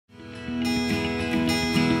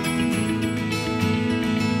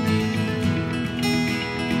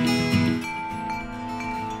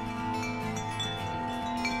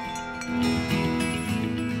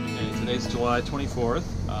July 24th.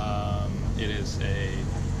 It is a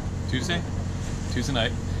Tuesday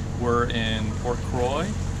night. We're in Port Croix,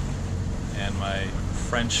 and my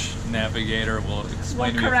French navigator will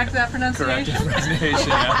explain to me. Correct that pronunciation. Correct pronunciation.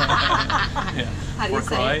 Yeah. How do you Port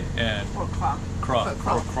Croix say it? and Port Croix.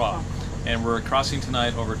 Port Croix. And we're crossing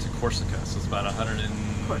tonight over to Corsica, so it's about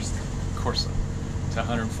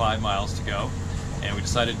 105 miles to go. And we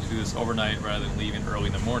decided to do this overnight rather than leaving early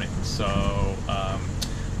in the morning. So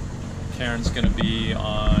Karen's going to be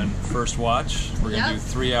on first watch. We're going to do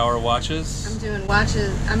 3-hour watches. I'm doing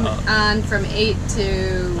watches. I'm on from 8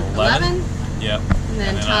 to 11. Yep. And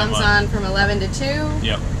then Tom's on from 11 to 2.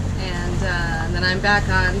 Yep. And then I'm back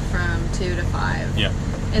on from 2 to 5. Yep.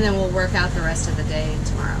 And then we'll work out the rest of the day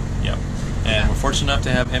tomorrow. Yep. And we're fortunate enough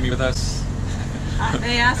to have Emmy with us.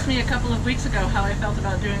 They asked me a couple of weeks ago how I felt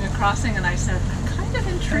about doing a crossing, and I said, I'm kind of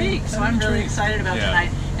intrigued, so I'm really excited about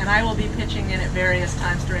tonight. And I will be pitching in at various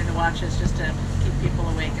times during the watches just to keep people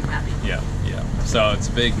awake and happy. Yeah, yeah. So it's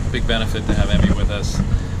a big benefit to have Emmy with us,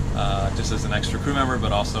 just as an extra crew member,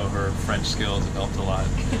 but also her French skills have helped a lot.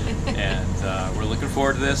 And we're looking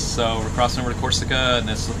forward to this. So we're crossing over to Corsica, and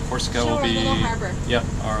this Corsica will be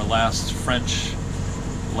our last French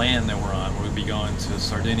land that we're on. We'll be going to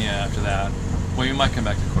Sardinia after that. Well, we might come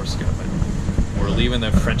back to Corsica, but we're leaving the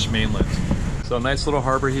French mainland. So a nice little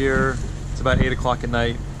harbor here. It's about 8 o'clock at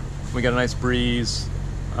night. We got a nice breeze,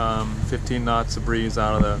 15 knots of breeze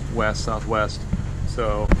out of the west-southwest.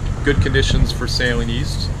 So good conditions for sailing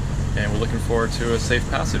east, and we're looking forward to a safe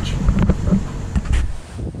passage.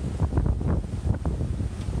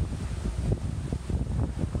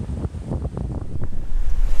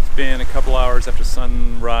 It's been a couple hours after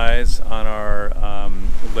sunrise on our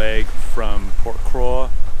leg from Port Croix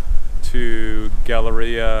to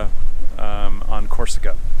Galleria on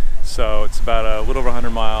Corsica. So it's about a little over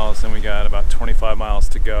 100 miles, and we got about 25 miles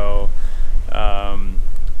to go, and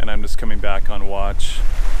I'm just coming back on watch.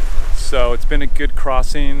 So it's been a good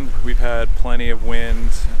crossing. We've had plenty of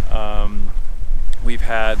wind. We've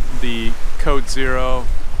had the code zero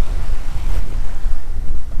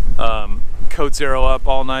up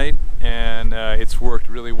all night, and it's worked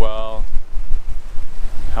really well.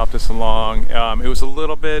 Helped us along. It was a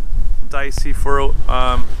little bit dicey for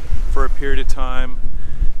a period of time.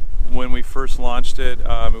 When we first launched it,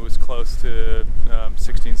 it was close to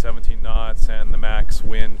 16, 17 knots, and the max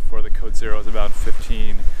wind for the code zero was about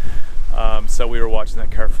 15. So we were watching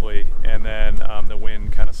that carefully, and then the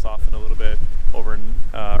wind kind of softened a little bit over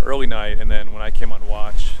early night, and then when I came on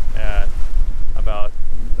watch at about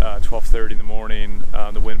 12:30 in the morning,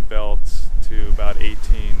 the wind built to about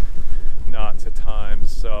 18 knots at times.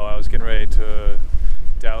 So I was getting ready to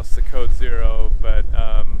douse the code zero, but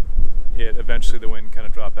eventually the wind kind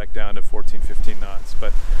of dropped back down to 14, 15 knots.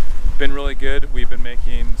 But been really good. We've been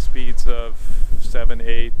making speeds of 7,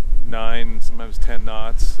 8, 9, sometimes 10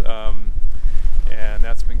 knots, and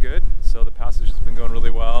that's been good. So the passage has been going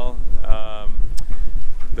really well.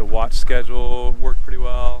 The watch schedule worked pretty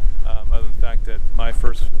well, other than the fact that my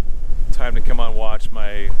first time to come on watch,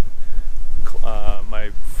 my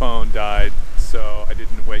phone died, so I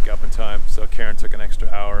didn't wake up in time. So Karen took an extra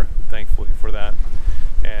hour, thankfully, for that.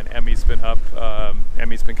 And Emmy's been up.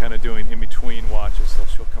 Emmy's been kind of doing in between watches, so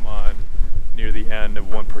she'll come on near the end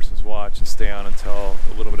of one person's watch and stay on until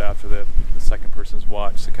a little bit after the second person's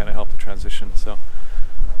watch to kind of help the transition. So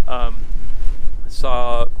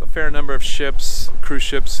saw a fair number of ships, cruise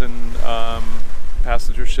ships and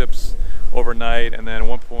passenger ships overnight, and then at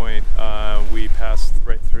one point we passed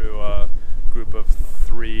right through a group of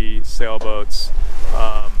 3 sailboats.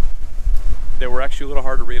 They were actually a little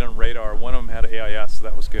hard to read on radar. One of them had AIS, so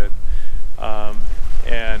that was good. And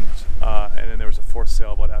then there was a 4th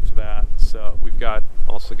sailboat after that. So we've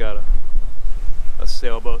also got a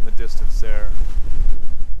sailboat in the distance there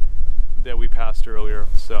that we passed earlier.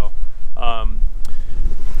 So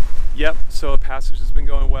yep, so the passage has been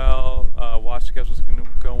going well, watch schedule's been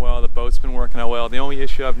going well, the boat's been working out well. The only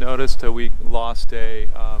issue I've noticed, we lost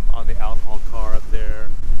on the outhaul car up there,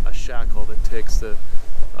 a shackle that takes the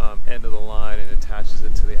end of the line and attaches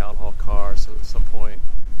it to the outhaul car. So at some point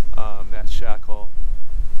that shackle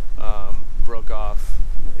broke off,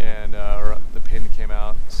 and the pin came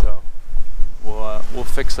out. So we'll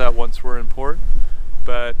fix that once we're in port.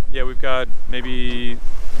 But yeah, we've got maybe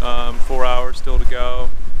 4 hours still to go,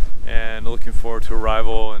 and looking forward to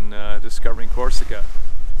arrival and discovering Corsica.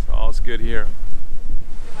 So all's good here.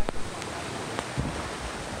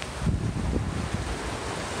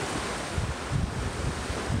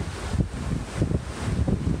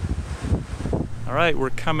 All right, we're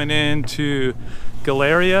coming into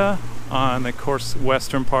Galleria on the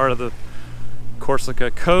western part of the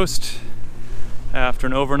Corsica coast, after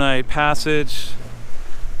an overnight passage.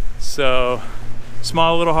 So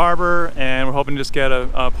small little harbor, and we're hoping to just get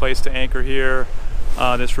a place to anchor here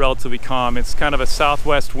that's relatively calm. It's kind of a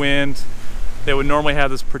southwest wind. They would normally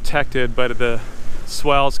have this protected, but the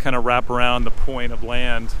swells kind of wrap around the point of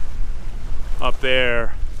land up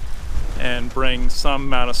there and bring some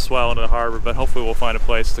amount of swell into the harbor, but hopefully we'll find a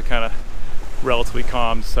place to kind of relatively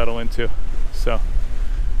calm to settle into. So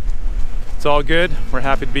it's all good. We're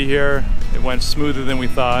happy to be here. It went smoother than we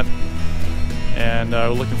thought, and we're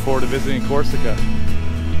looking forward to visiting Corsica.